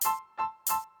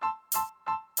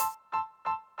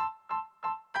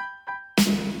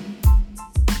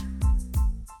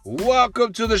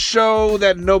Welcome to the show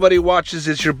that nobody watches.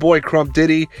 It's your boy Crump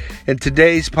Diddy. And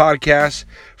today's podcast,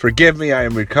 forgive me, I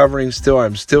am recovering still.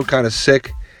 I'm still kind of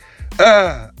sick.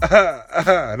 No,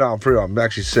 I'm for real. I'm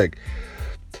actually sick.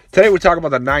 Today we're talking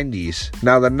about the 90s.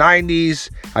 Now, the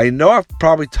 90s, I know I've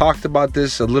probably talked about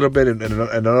this a little bit in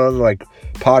another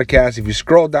podcast. If you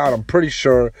scroll down, I'm pretty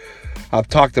sure I've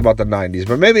talked about the 90s.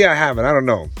 But maybe I haven't. I don't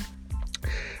know.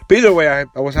 But either way,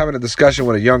 I was having a discussion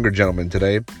with a younger gentleman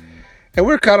today. And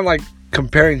we're kind of like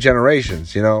comparing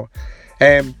generations, you know.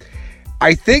 And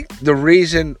I think the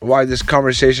reason why this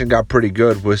conversation got pretty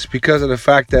good was because of the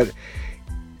fact that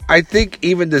I think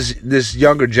even this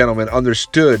younger gentleman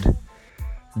understood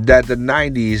that the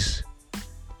 90s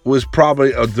was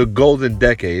probably the golden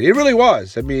decade. It really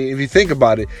was. I mean, if you think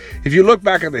about it, if you look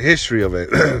back at the history of it,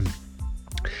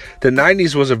 the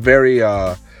 90s was a very,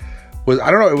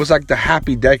 it was like the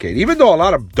happy decade. Even though a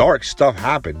lot of dark stuff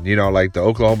happened, you know, like the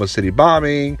Oklahoma City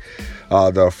bombing,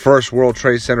 the first World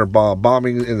Trade Center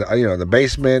bombing in the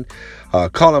basement,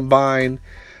 Columbine,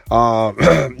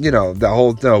 the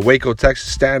whole Waco,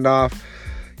 Texas standoff.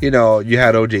 You know, you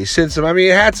had O.J. Simpson. I mean,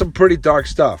 it had some pretty dark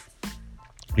stuff.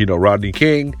 You know, Rodney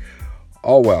King.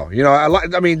 Oh, well. You know,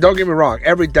 I mean, don't get me wrong.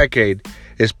 Every decade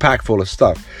is packed full of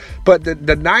stuff. But the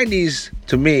 90s,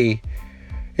 to me,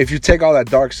 if you take all that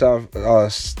dark stuff,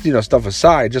 stuff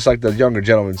aside, just like the younger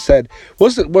gentleman said,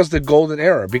 was the golden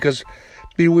era. Because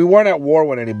we weren't at war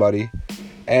with anybody.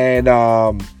 And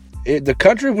the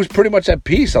country was pretty much at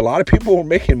peace. A lot of people were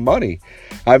making money.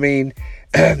 I mean,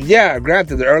 yeah,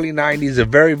 granted, the early 90s, the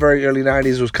very, very early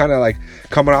 90s was kind of like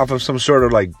coming off of some sort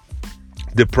of like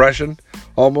depression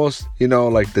almost, you know,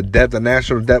 like the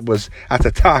national debt was at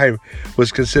the time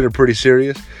was considered pretty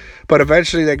serious. But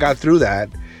eventually they got through that,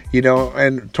 you know,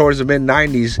 and towards the mid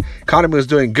 90s, economy was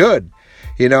doing good.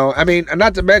 You know, I mean,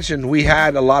 not to mention we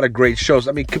had a lot of great shows.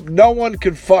 I mean, no one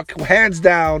can hands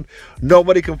down,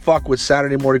 nobody can fuck with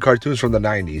Saturday morning cartoons from the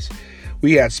 90s.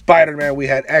 We had Spider-Man, we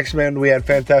had X-Men, we had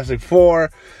Fantastic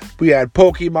Four, we had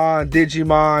Pokemon,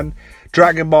 Digimon,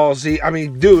 Dragon Ball Z. I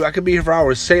mean, dude, I could be here for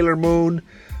hours. Sailor Moon,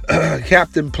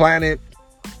 Captain Planet.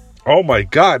 Oh my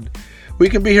God. We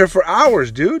can be here for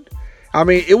hours, dude. I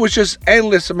mean, it was just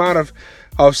endless amount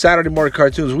of Saturday morning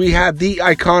cartoons. We had the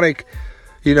iconic,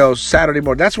 Saturday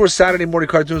morning. That's where Saturday morning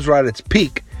cartoons were at its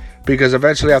peak. Because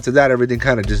eventually after that, everything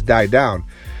kind of just died down.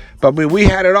 But I mean, we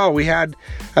had it all. We had,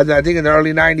 I think in the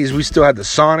early 90s, we still had the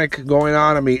Sonic going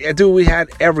on. I mean, dude, we had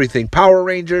everything. Power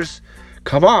Rangers.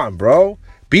 Come on, bro.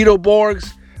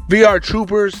 Beetleborgs. VR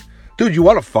Troopers. Dude, you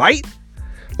want to fight?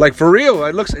 Like, for real.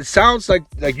 It sounds like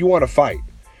you want to fight.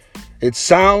 It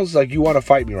sounds like you want to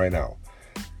fight me right now.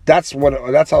 That's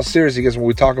how serious it gets when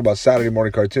we talk about Saturday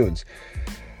morning cartoons.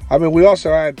 I mean, we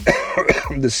also had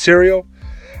the cereal.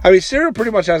 I mean, cereal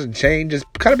pretty much hasn't changed. It's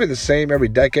kind of been the same every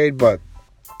decade, but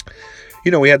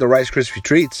we had the Rice Krispie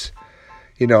Treats.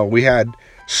 We had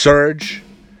Surge,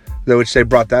 which they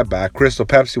brought that back. Crystal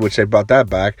Pepsi, which they brought that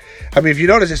back. I mean, if you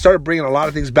notice, they started bringing a lot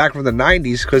of things back from the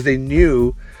 90s because they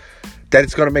knew that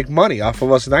it's going to make money off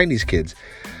of us 90s kids.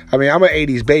 I mean, I'm an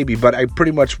 80s baby, but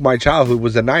my childhood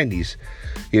was the 90s,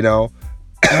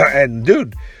 And,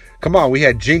 dude, come on. We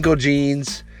had Jinko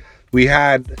Jeans. We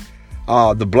had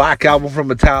the Black Album from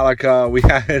Metallica. We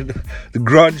had the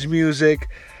grunge music.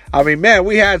 I mean, man,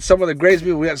 we had some of the greatest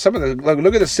music. We had some of the,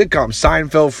 look at the sitcoms.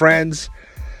 Seinfeld, Friends,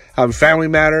 Family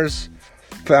Matters,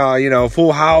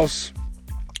 Full House,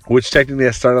 which technically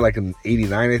I started like in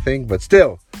 89, I think. But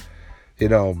still,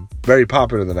 very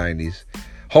popular in the 90s.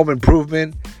 Home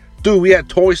Improvement. Dude, we had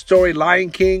Toy Story,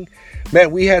 Lion King. Man,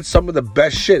 we had some of the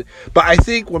best shit. But I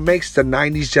think what makes the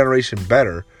 90s generation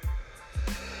better,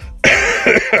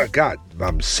 God,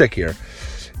 I'm sick here,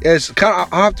 is kind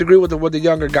of, I have to agree with what the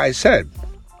younger guy said.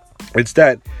 It's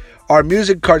that our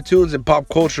music, cartoons, and pop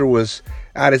culture was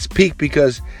at its peak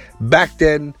because back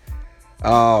then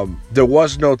there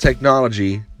was no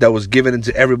technology that was given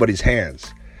into everybody's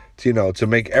hands, to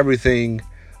make everything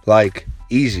like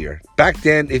easier. Back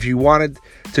then, if you wanted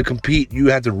to compete, you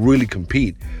had to really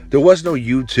compete. There was no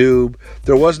YouTube.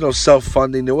 There was no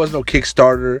self-funding. There was no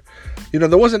Kickstarter.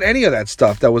 There wasn't any of that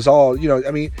stuff. That was all,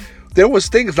 I mean, there was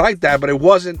things like that, but it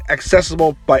wasn't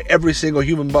accessible by every single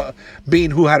human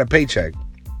being who had a paycheck.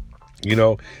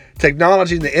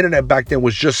 Technology and the internet back then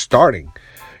was just starting.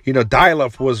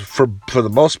 Dial-up was, for the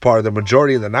most part, the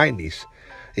majority of the 90s.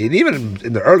 And even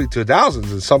in the early 2000s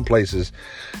in some places,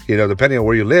 depending on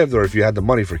where you lived or if you had the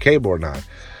money for cable or not.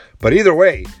 But either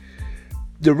way,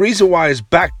 the reason why is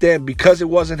back then, because it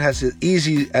wasn't as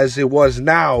easy as it was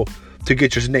now to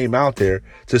get your name out there,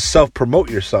 to self-promote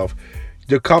yourself,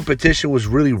 the competition was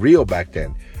really real back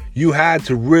then. you had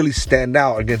to really stand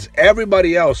out against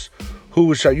everybody else who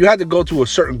was trying. You had to go to a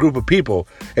certain group of people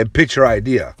and pitch your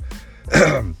idea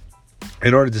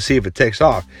in order to see if it takes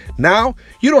off. Now,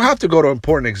 you don't have to go to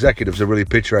important executives to really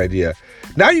pitch your idea.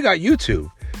 Now you got YouTube.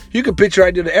 You can pitch your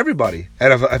idea to everybody.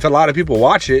 And if a lot of people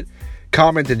watch it,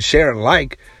 comment and share and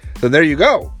like, then there you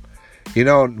go. You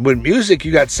know, with music,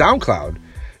 you got SoundCloud,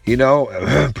 you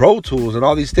know, Pro Tools and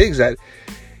all these things that,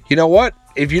 you know what?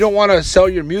 If you don't want to sell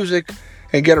your music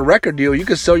and get a record deal, you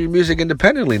can sell your music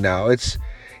independently now. It's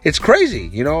crazy,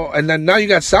 you know, and then now you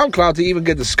got SoundCloud to even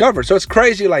get discovered. So it's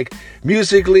crazy, like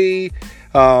musically,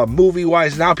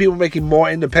 movie-wise. Now people are making more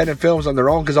independent films on their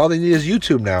own because all they need is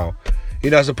YouTube now. You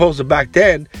know, as opposed to back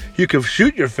then, you could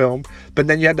shoot your film, but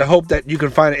then you had to hope that you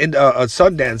could find a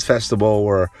Sundance festival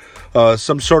or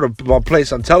some sort of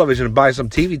place on television and buy some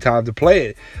TV time to play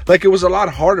it. Like, it was a lot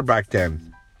harder back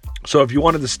then. So if you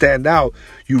wanted to stand out,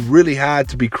 you really had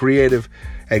to be creative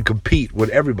and compete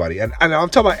with everybody. And I'm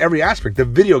talking about every aspect. The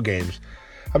video games.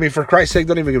 I mean, for Christ's sake,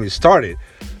 don't even get me started.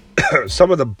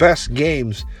 Some of the best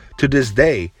games to this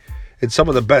day and some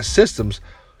of the best systems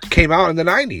came out in the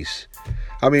 90s.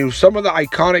 I mean, some of the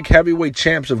iconic heavyweight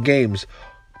champs of games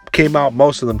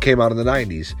most of them came out in the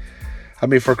 90s. I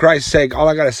mean, for Christ's sake, all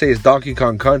I got to say is Donkey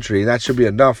Kong Country, and that should be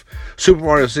enough. Super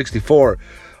Mario 64,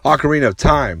 Ocarina of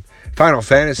Time, Final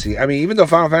Fantasy. I mean, even though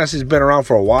Final Fantasy has been around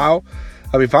for a while,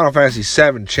 I mean, Final Fantasy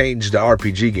 7 changed the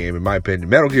RPG game, in my opinion.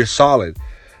 Metal Gear Solid,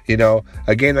 you know,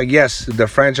 a game that, yes, the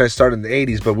franchise started in the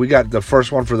 80s, but we got the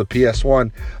first one for the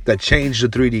PS1 that changed the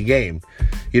 3D game.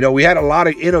 You know, we had a lot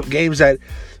of games that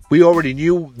we already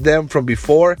knew them from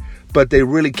before, but they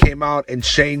really came out and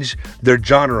changed their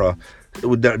genre,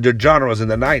 their genres in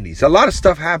the 90s. A lot of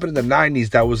stuff happened in the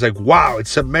 90s that was like, wow, it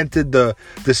cemented the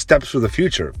steps for the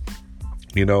future.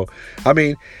 You know, I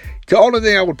mean, the only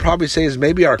thing I would probably say is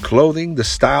maybe our clothing, the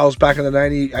styles back in the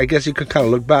 90s, I guess you could kind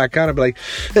of look back on it and be like,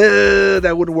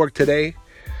 that wouldn't work today.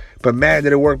 But man,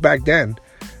 did it work back then.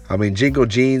 I mean, Jinko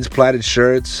jeans, plaited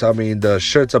shirts, I mean, the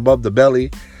shirts above the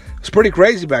belly. It's pretty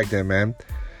crazy back then, man.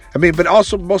 I mean, but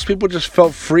also most people just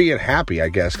felt free and happy, I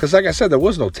guess. Because like I said, there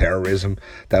was no terrorism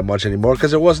that much anymore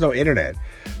because there was no internet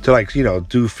to, like, you know,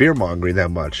 do fear-mongering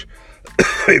that much.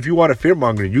 If you wanted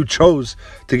fear-mongering, you chose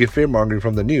to get fear-mongering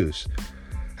from the news.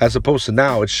 As opposed to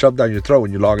now, it's shoved down your throat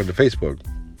when you log into Facebook.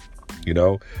 You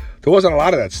know, there wasn't a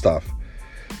lot of that stuff.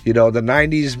 You know, the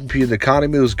 90s, the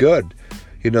economy was good.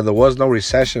 You know, there was no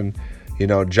recession. You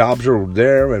know, jobs were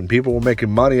there and people were making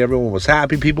money. Everyone was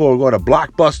happy. People were going to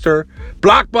Blockbuster.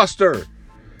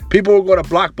 People were going to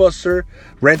Blockbuster,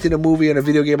 renting a movie and a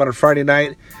video game on a Friday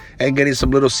night and getting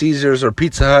some Little Caesars or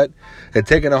Pizza Hut and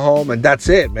taking it home. And that's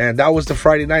it, man. That was the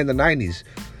Friday night in the 90s.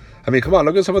 I mean, come on,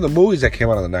 look at some of the movies that came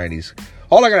out in the 90s.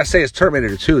 All I got to say is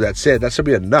Terminator 2. That's it. That should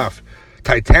be enough.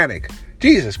 Titanic.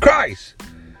 Jesus Christ.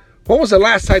 When was the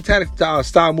last Titanic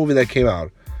style movie that came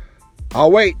out?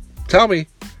 I'll wait. Tell me.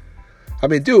 I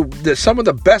mean, dude, some of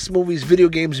the best movies, video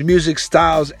games, music,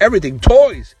 styles, everything,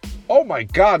 toys. Oh my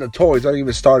God, the toys. Don't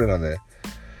even started on that.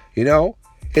 You know?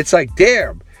 It's like,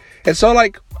 damn. And so,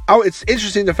 like, it's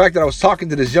interesting the fact that I was talking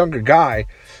to this younger guy.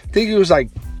 I think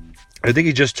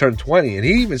he just turned 20. And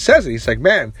he even says it. He's like,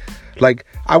 man, like,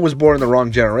 I was born in the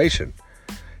wrong generation.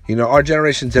 You know, our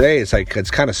generation today, it's like, it's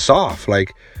kind of soft.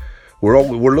 Like,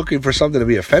 we're looking for something to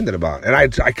be offended about. And I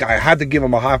had to give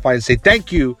him a high five and say,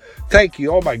 thank you.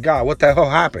 Oh my God, what the hell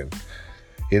happened?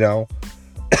 You know?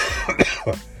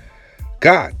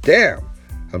 God damn.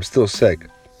 I'm still sick.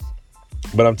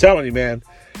 But I'm telling you, man,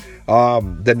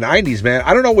 the 90s, man.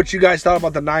 I don't know what you guys thought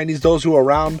about the 90s, those who were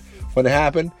around when it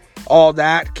happened. All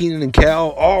that, Kenan and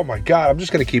Kel. Oh my God, I'm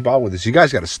just going to keep on with this. You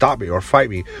guys got to stop me or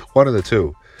fight me. One of the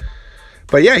two.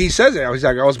 But yeah, he says it. He's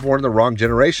like, I was born in the wrong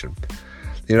generation.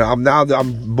 You know,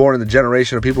 I'm born in the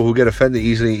generation of people who get offended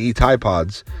easily and eat Tide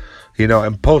Pods, you know,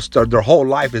 and post their whole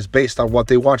life is based on what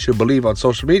they want you to believe on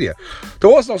social media. There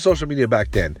was no social media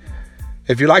back then.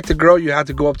 If you liked a girl, you had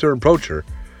to go up to her and approach her.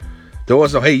 There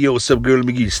was no, hey, yo, what's up, girl, let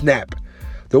me give you a snap.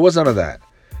 There was none of that.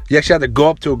 You actually had to go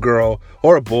up to a girl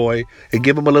or a boy and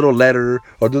give them a little letter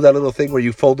or do that little thing where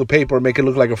you fold the paper and make it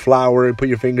look like a flower and put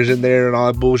your fingers in there and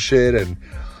all that bullshit. And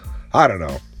I don't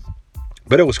know.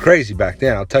 But it was crazy back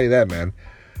then, I'll tell you that, man.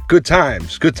 Good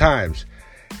times.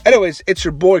 Anyways, it's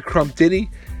your boy Crump Diddy.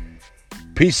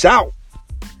 Peace out.